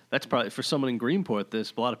 Yep. That's probably, for someone in Greenport,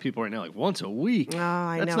 there's a lot of people right now like, once a week? Oh,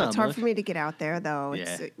 I That's know. not It's hard much. for me to get out there, though.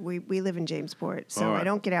 Yeah. We live in Jamesport, so All right. I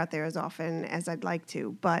don't get out there as often as I'd like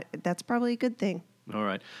to, but that's probably a good thing. All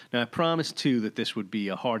right. Now, I promised, too, that this would be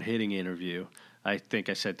a hard-hitting interview. I think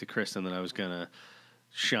I said to Kristen that I was going to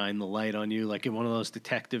shine the light on you like in one of those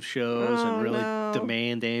detective shows and really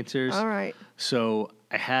demand answers. All right. So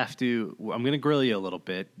I'm going to grill you a little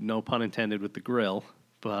bit. No pun intended with the grill.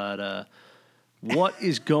 But what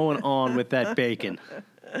is going on with that bacon?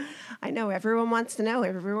 I know everyone wants to know.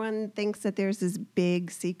 Everyone thinks that there's this big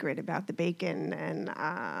secret about the bacon, and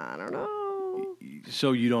I don't know.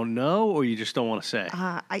 So you don't know, or you just don't want to say?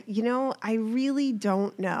 I really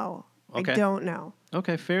don't know. Okay. I don't know.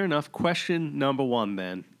 Okay, fair enough. Question number one,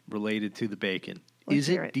 then, related to the bacon. Let's Is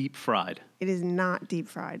hear it it. deep fried? It is not deep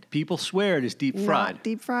fried. People swear it is deep fried. Not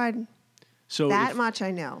deep fried. So That if, much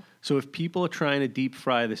I know. So if people are trying to deep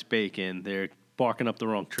fry this bacon, they're barking up the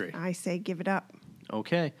wrong tree. I say give it up.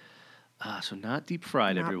 Okay. So not deep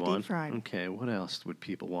fried, Not everyone. deep fried. Okay, what else would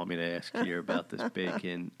people want me to ask here about this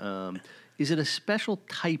bacon? Is it a special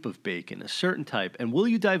type of bacon, a certain type? And will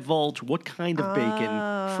you divulge what kind of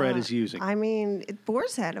bacon Fred is using? I mean,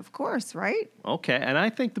 Boar's Head, of course, right? Okay, and I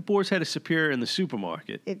think the Boar's Head is superior in the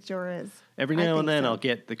supermarket. It sure is. Every I now and think then so. I'll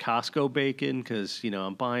get the Costco bacon because,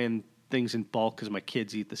 I'm buying things in bulk because my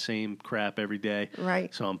kids eat the same crap every day.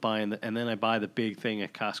 Right. So I'm buying, and then I buy the big thing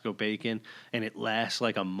at Costco bacon, and it lasts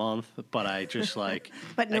like a month, but I just like...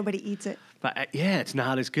 But nobody eats it. Yeah, it's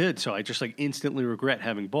not as good. So I just like instantly regret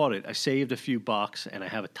having bought it. I saved a few bucks and I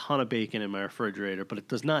have a ton of bacon in my refrigerator, but it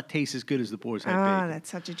does not taste as good as the Boar's Head bacon. That's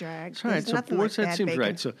such a drag. That's all right. There's So nothing Boar's like Head bad seems bacon.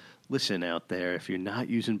 right. So listen out there, if you're not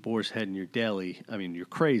using Boar's Head in your deli, I mean, you're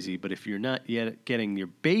crazy, but if you're not yet getting your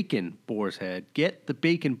bacon Boar's Head, get the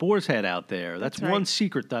bacon Boar's Head out there. That's That's right. one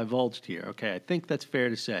secret divulged here. Okay, I think that's fair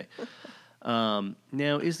to say.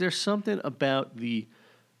 Now, is there something about the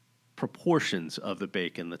proportions of the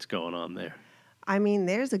bacon that's going on there? I mean,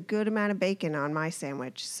 there's a good amount of bacon on my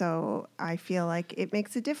sandwich, so I feel like it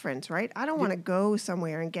makes a difference, right? I don't want to go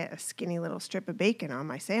somewhere and get a skinny little strip of bacon on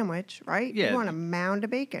my sandwich, right? Yeah. You want a mound of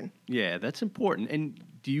bacon. Yeah, that's important. And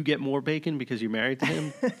do you get more bacon because you're married to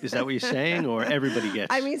him? Is that what you're saying, or everybody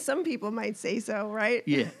gets? I mean, some people might say so, right?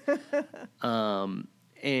 yeah.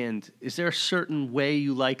 And is there a certain way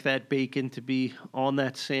you like that bacon to be on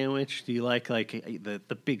that sandwich? Do you like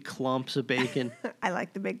the big clumps of bacon? I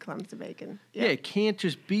like the big clumps of bacon. Yeah, it can't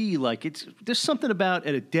just be like there's something about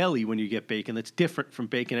at a deli when you get bacon that's different from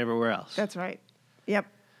bacon everywhere else. That's right. Yep.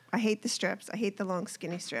 I hate the strips. I hate the long,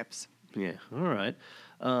 skinny strips. Yeah, all right.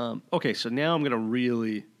 Okay, so now I'm going to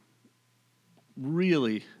really,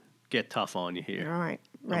 really get tough on you here. All right.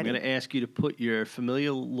 I'm Ready? going to ask you to put your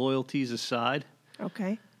familial loyalties aside,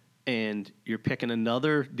 Okay. and you're picking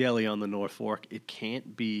another deli on the North Fork. It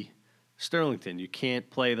can't be Sterlington. You can't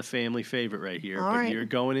play the family favorite right here. All but right. you're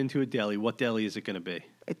going into a deli. What deli is it going to be?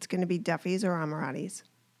 It's going to be Duffy's or Amirati's.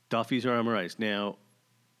 Duffy's or Amari's. Now,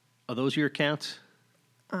 are those your accounts?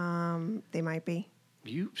 They might be.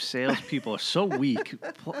 You salespeople are so weak.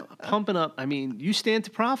 Pumping up. I mean, you stand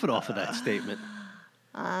to profit off of that statement.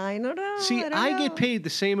 I don't know. See, don't I know. get paid the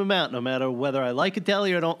same amount no matter whether I like a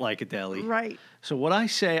deli or don't like a deli. Right. So what I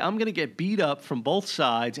say, I'm going to get beat up from both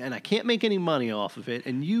sides, and I can't make any money off of it.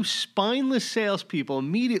 And you spineless salespeople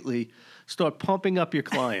immediately start pumping up your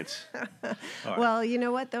clients. All right. Well, you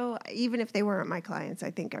know what, though? Even if they weren't my clients,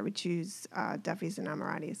 I think I would choose Duffy's and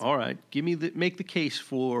Amirati's. All right. Make the case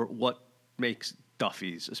for what makes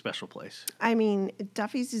Duffy's a special place. I mean,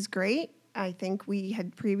 Duffy's is great. I think we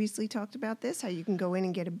had previously talked about this, how you can go in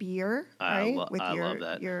and get a beer, right, with I your love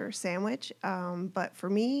that. your sandwich. But for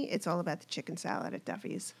me, it's all about the chicken salad at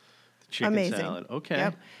Duffy's. Chicken Amazing. salad. Okay.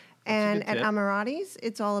 Yep. That's a And good at tip. Amirati's,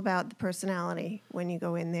 it's all about the personality. When you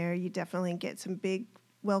go in there, you definitely get some big,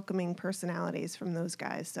 welcoming personalities from those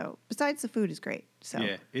guys. So besides the food is great. So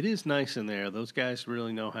Yeah, it is nice in there. Those guys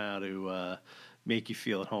really know how to make you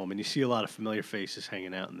feel at home. And you see a lot of familiar faces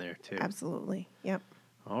hanging out in there, too. absolutely. Yep.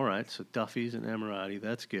 All right, so Duffy's and Amirati,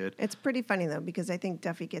 that's good. It's pretty funny, though, because I think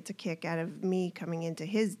Duffy gets a kick out of me coming into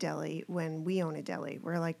his deli when we own a deli.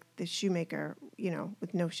 We're like the shoemaker,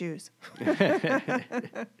 with no shoes.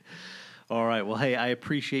 All right, well, hey, I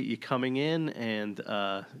appreciate you coming in, and,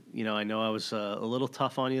 I know I was a little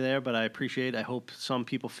tough on you there, but I appreciate it. I hope some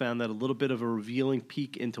people found that a little bit of a revealing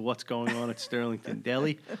peek into what's going on at Sterlington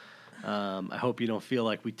Deli. I hope you don't feel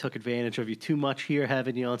like we took advantage of you too much here,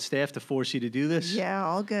 having you on staff to force you to do this. Yeah,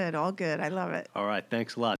 all good, all good. I love it. All right,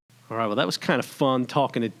 thanks a lot. All right, well, that was kind of fun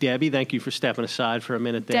talking to Debbie. Thank you for stepping aside for a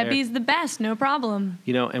minute there. Debbie's the best, no problem.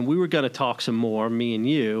 And we were going to talk some more, me and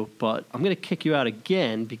you, but I'm going to kick you out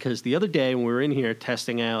again because the other day when we were in here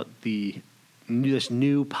testing out this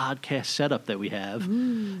new podcast setup that we have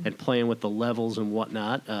and playing with the levels and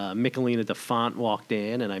whatnot, Michelina DeFont walked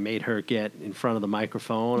in and I made her get in front of the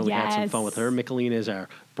microphone and we had some fun with her. Michelina is our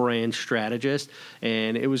brand strategist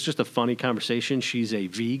and it was just a funny conversation. She's a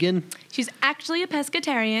vegan. She's actually a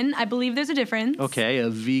pescatarian. I believe there's a difference. Okay, a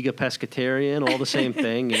vega pescatarian, all the same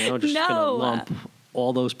thing, just No. gonna lump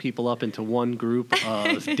all those people up into one group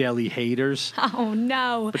of deli haters. Oh,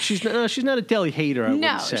 no. But she's not a deli hater, I No,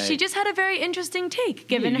 wouldn't say. she just had a very interesting take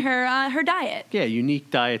given her diet. Yeah, unique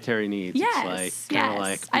dietary needs. Yes, It's like, kinda yes.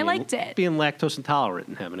 like I liked it. Being lactose intolerant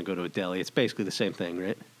and having to go to a deli. It's basically the same thing,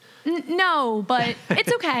 right? No, but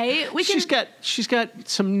it's okay. We can. She's got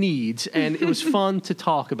some needs, and it was fun to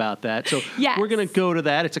talk about that. So Yes. we're going to go to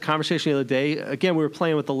that. It's a conversation the other day. Again, we were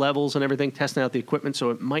playing with the levels and everything, testing out the equipment,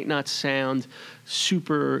 so it might not sound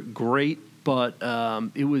super great, but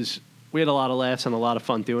it was We had a lot of laughs and a lot of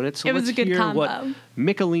fun doing it. So It was let's a good hear combo. what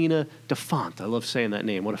Michelina DeFont. I love saying that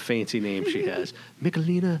name. What a fancy name she has.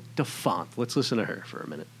 Michelina DeFont. Let's listen to her for a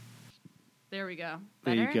minute. There we go.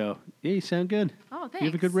 There Better? you go. Yeah, you sound good. Oh, thanks. You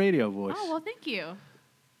have a good radio voice. Oh, well, thank you.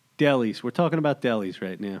 Delis. We're talking about delis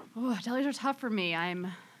right now. Oh, delis are tough for me. I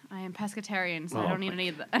am pescatarian, so Oh, I don't need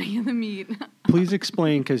my any of the meat. Please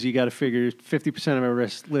explain, because you got to figure 50% of our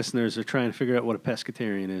listeners are trying to figure out what a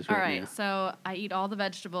pescatarian is All right right, now. so I eat all the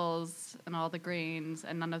vegetables and all the grains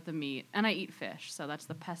and none of the meat, and I eat fish, so that's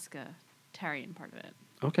the pescatarian part of it.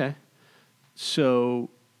 Okay. So,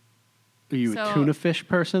 are you a So- tuna fish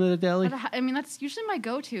person at a deli? But I mean, that's usually my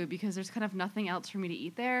go-to because there's kind of nothing else for me to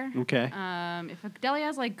eat there. Okay. If a deli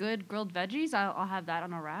has like good grilled veggies, I'll have that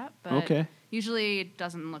on a wrap. But Okay. usually it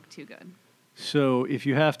doesn't look too good. So, if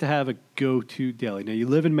you have to have a go-to deli, now you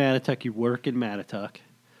live in Mattituck, you work in Mattituck.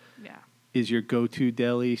 Yeah. Is your go-to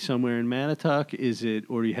deli somewhere in Mattituck? Is it,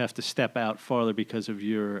 or do you have to step out farther because of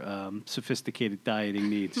your sophisticated dieting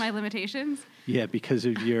needs? My limitations. Yeah, because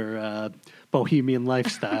of your bohemian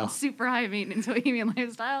lifestyle. Super high maintenance bohemian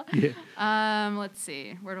lifestyle. Yeah. Let's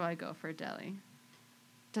see. Where do I go for a deli?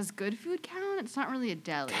 Does Good Food count? It's not really a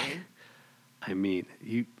deli. I mean,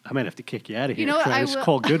 I might have to kick you out of here. You know what, trying I to will-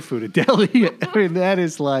 call Good Food a deli. I mean, that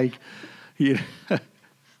is like, you know,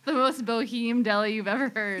 The most bohem deli you've ever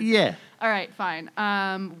heard. yeah. All right, fine.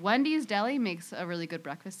 Wendy's Deli makes a really good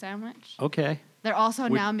breakfast sandwich. Okay. They're also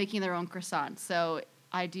Would- now making their own croissants. So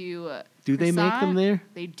I do. Do they make them croissant. there?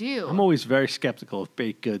 They do. I'm always very skeptical of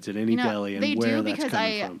baked goods at any You know, deli and they where do that's because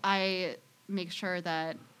coming from. I make sure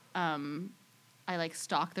that I like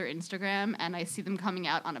stalk their Instagram and I see them coming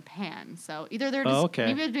out on a pan. So either they're just okay.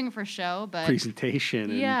 maybe they're doing it for show, but Presentation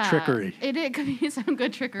and yeah, trickery. It could be some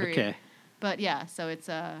good trickery. Okay. But yeah, so it's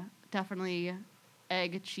definitely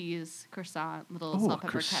egg, cheese, croissant, little Oh, a salt,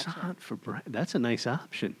 pepper, ketchup. croissant for bread. That's a nice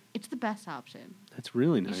option. It's the best option. That's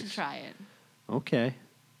really You nice. should try it. Okay.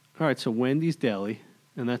 All right, so Wendy's Deli,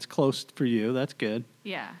 and that's close for you. That's good.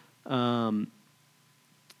 Yeah.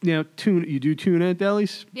 Now, tuna. You do tuna at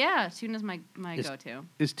delis? Yeah, tuna's my Is- go-to.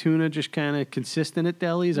 Is tuna just kind of consistent at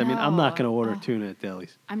delis? I mean, I'm not No. going to order Oh. tuna at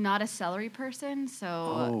delis. I'm not a celery person, so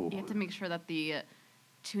Oh. you have to make sure that the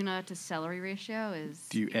tuna to celery ratio is.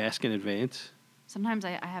 Do you ask in advance? Sometimes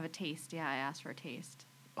I have a taste. Yeah, I ask for a taste.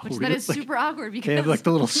 Oh, Which that really? is Like, super awkward because They have like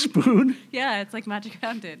the little spoon. yeah, it's like Magic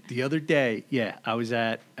Fountain. The other day, yeah,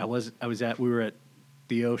 we were at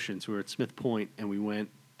the Oceans. We were at Smith Point, and we went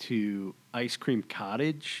to Ice Cream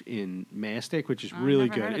Cottage in Mastic, which is Oh, really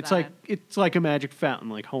never good. heard of It's like a Magic Fountain,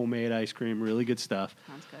 like homemade ice cream, really good stuff.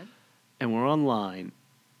 Sounds good. And we're online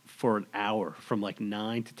for an hour from like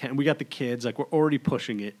 9 to 10. We got the kids, like we're already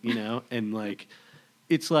pushing it, you know, and like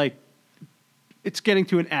it's getting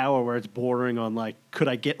to an hour where it's bordering on like, could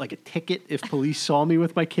I get like a ticket if police saw me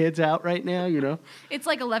with my kids out right now, you know? It's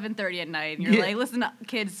like 11:30 at night, and you're Yeah. like, "Listen,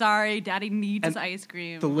 kids, sorry, Daddy needs And his ice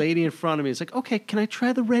cream." The lady in front of me is like, okay, can I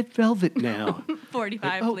try the red velvet now? 45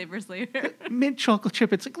 like, oh. flavors later. Mint chocolate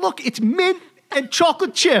chip. It's like, look, it's mint and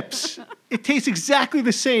chocolate chips. It tastes exactly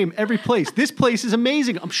the same every place. This place is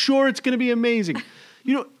amazing. I'm sure it's going to be amazing.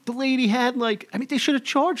 You know, the lady had they should have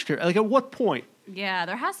charged her. Like, at what point? Yeah,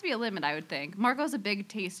 there has to be a limit, I would think. Marco's a big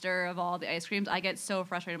taster of all the ice creams. I get so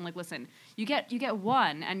frustrated. I'm like, listen, you get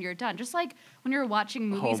one and you're done. Just like when you're watching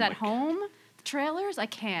movies my at home, the trailers, I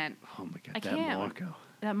can't. Oh my God, I that can't. Marco.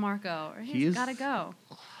 That Marco, He he's is- got to go.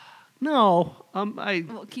 No,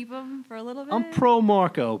 We'll keep him for a little bit. I'm pro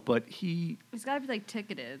Marco, but he's He's got to be like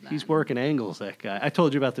ticketed. Then. working angles, that guy. I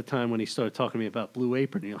told you about the time when he started talking to me about Blue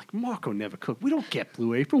Apron. And you're like, Marco never cooked. We don't get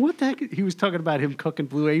Blue Apron. What the heck? He was talking about him cooking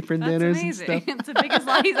Blue Apron That's dinners amazing. and stuff. It's the biggest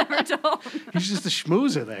lie he's ever told. He's just a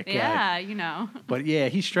schmoozer, that guy. Yeah, you know. But yeah,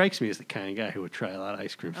 he strikes me as the kind of guy who would try a lot of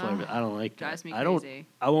ice cream flavors. I don't like that. drives me I don't. crazy.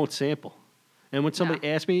 I won't sample. And when somebody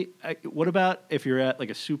No. asks me, what about if you're at like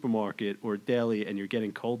a supermarket or a deli and you're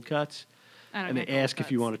getting cold cuts, I don't and they get cold ask if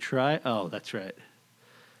you cuts. want to try? Oh, that's right.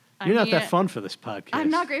 I You're not mean, that fun for this podcast.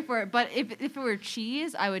 I'm not great for it, but if it were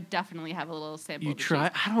cheese, I would definitely have a little sample. You of the try-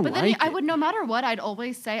 cheese. I don't but then like I it. would, no matter what, I'd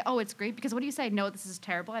always say, "Oh, it's great," because what do you say? No, this is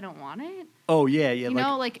terrible. I don't want it. Oh yeah. You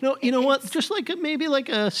know, like, no. You know what? it's- Just like maybe like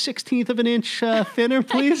a 1/16 of an inch thinner,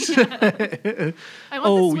 please. I want the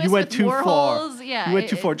Oh, Swiss you went with too more far. holes. Yeah, You went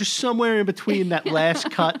too far. Just somewhere in between that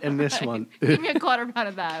last cut and this one. Give me a quarter pound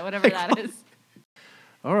of that, whatever that is.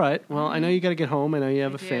 All right. Well, I know you got to get home. I know you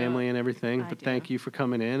have I a do. family and everything, I but do. thank you for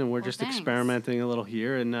coming in. And we're Well, just thanks. experimenting a little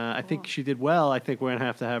here. And I think Cool. she did well. I think we're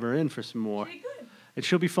going to have her in for some more. And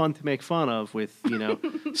she'll be fun to make fun of with,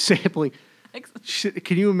 sampling. Excellent.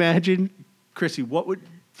 Can you imagine, Chrissy,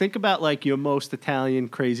 think about like your most Italian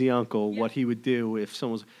crazy uncle, Yeah. what he would do if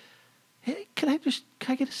someone's, Hey, can I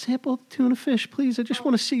get a sample of the tuna fish, please? I just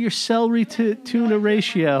want to see your celery to tuna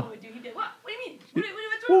ratio. What do you mean?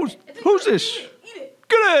 What's wrong with it? Who's this? Eat it.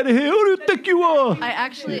 Get out of here! Who do you think you are?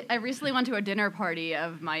 I recently went to a dinner party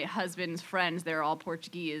of my husband's friends. They're all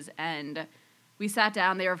Portuguese, and we sat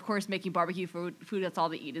down. They were, of course, making barbecue food. That's all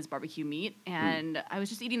they eat is barbecue meat. And I was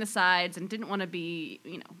just eating the sides and didn't want to be,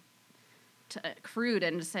 crude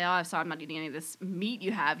and just say, oh, I'm not eating any of this meat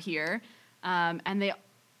you have here. And they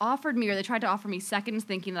tried to offer me seconds,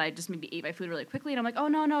 thinking that I just maybe ate my food really quickly. And I'm like, oh,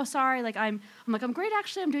 no, sorry. Like, I'm great,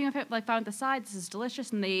 actually. I'm doing fine with the sides. This is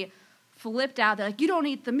delicious. And they flipped out. They're like, you don't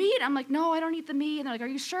eat the meat? I'm like, no, I don't eat the meat. And they're like, are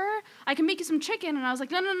you sure? I can make you some chicken. And I was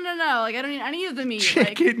like, no. Like, I don't eat any of the meat.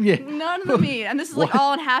 Chicken, like, yeah. None of the meat. And this is like What?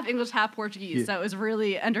 all in half English, half Portuguese. Yeah. So it was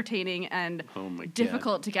really entertaining and Oh my God.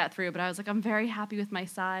 difficult to get through. But I was like, I'm very happy with my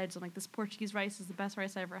sides. I'm like, this Portuguese rice is the best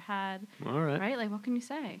rice I ever had. All right. Right? Like, what can you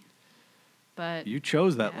say? But You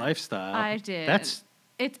chose that yeah, lifestyle. I did. That's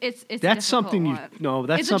it's a that's difficult something one.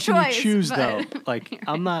 that's It's a something choice, you choose though. but- Like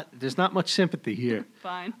there's not much sympathy here.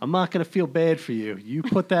 Fine. I'm not gonna feel bad for you. You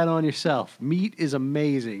put that on yourself. Meat is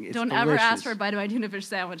amazing. It's Don't delicious. ever ask for a bite of my tuna fish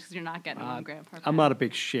sandwich because you're not getting one, Grandpa. I'm not a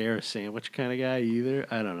big share a sandwich kind of guy either.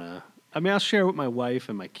 I don't know. I mean, I'll share with my wife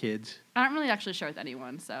and my kids. I don't really actually share with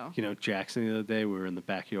anyone, so. You know, Jackson the other day, we were in the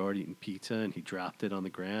backyard eating pizza, and he dropped it on the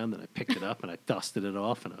ground, and I picked it up, and I dusted it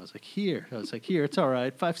off, and I was like, here, it's all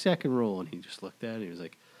right, 5-second rule. And he just looked at it, and he was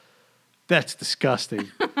like, that's disgusting.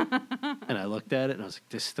 And I looked at it, and I was like,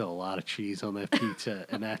 there's still a lot of cheese on that pizza.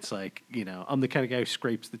 And that's like, I'm the kind of guy who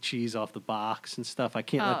scrapes the cheese off the box and stuff. I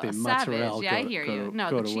can't let the mozzarella savage. Yeah, I hear go you. to- No,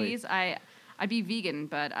 go the to waste. cheese, I'd be vegan,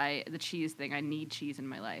 but the cheese thing, I need cheese in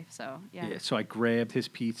my life, so, yeah. Yeah, so I grabbed his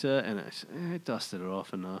pizza and I dusted it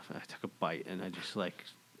off enough. I took a bite and I just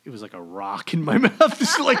it was like a rock in my mouth.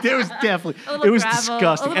 Just like there was definitely, A little it was gravel,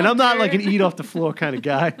 disgusting. a And I'm not little like an dirt. eat off the floor kind of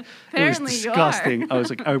guy. It was Apparently you are. disgusting. I was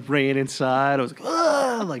like, I ran inside. I was like,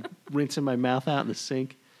 ugh, like rinsing my mouth out in the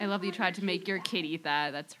sink. I love that you tried to make your kid eat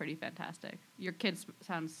that. That's pretty fantastic. Your kid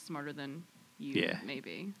sounds smarter than you, Yeah.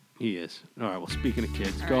 maybe. He is. All right, well, speaking of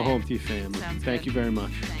kids, All go right. home to your family. Sounds Thank good. you very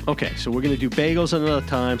much. Thanks. Okay, so we're going to do bagels another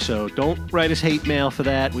time, so don't write us hate mail for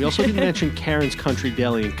that. We also didn't mention Karen's Country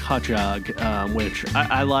Deli in Kajag, which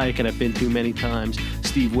I like and I've been to many times.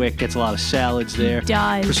 Steve Wick gets a lot of salads there.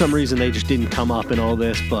 does. For some reason, they just didn't come up in all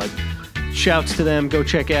this, but shouts to them. Go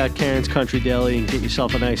check out Karen's Country Deli and get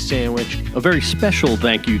yourself a nice sandwich. A very special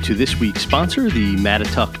thank you to this week's sponsor, the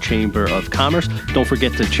Mattituck Chamber of Commerce. Don't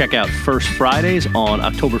forget to check out First Fridays on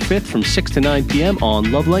October 5th from 6 to 9 p.m. on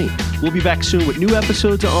Love Lane. We'll be back soon with new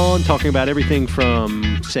episodes on talking about everything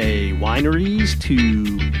from, say, wineries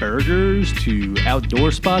to burgers to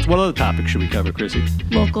outdoor spots. What other topics should we cover, Chrissy?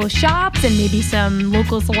 Local shops and maybe some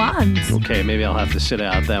local salons. Okay, maybe I'll have to sit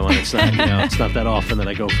out that one. It's not, it's not that often that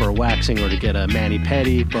I go for a waxing or to get a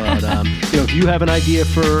mani-pedi. But, if you have an idea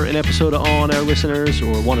for an episode on our listeners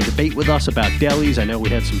or want to debate with us about delis, I know we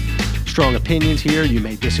had some strong opinions here you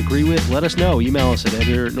may disagree with, let us know. Email us at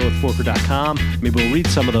editor@northforker.com. Maybe we'll read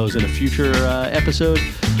some of those in a future episode.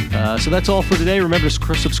 So that's all for today. Remember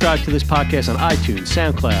to subscribe to this podcast on iTunes,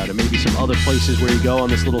 SoundCloud, and maybe some other places where you go on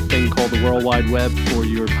this little thing called the World Wide Web for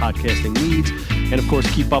your podcasting needs. And, of course,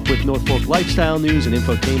 keep up with North Fork lifestyle news and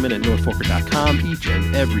infotainment at northforker.com each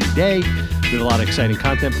and every day. We have a lot of exciting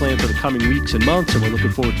content planned for the coming weeks and months, and we're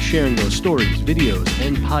looking forward to sharing those stories, videos,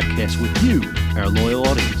 and podcasts with you, our loyal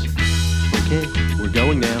audience. Okay, we're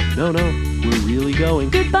going now. No, we're really going.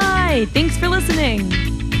 Goodbye. Thanks for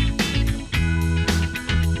listening.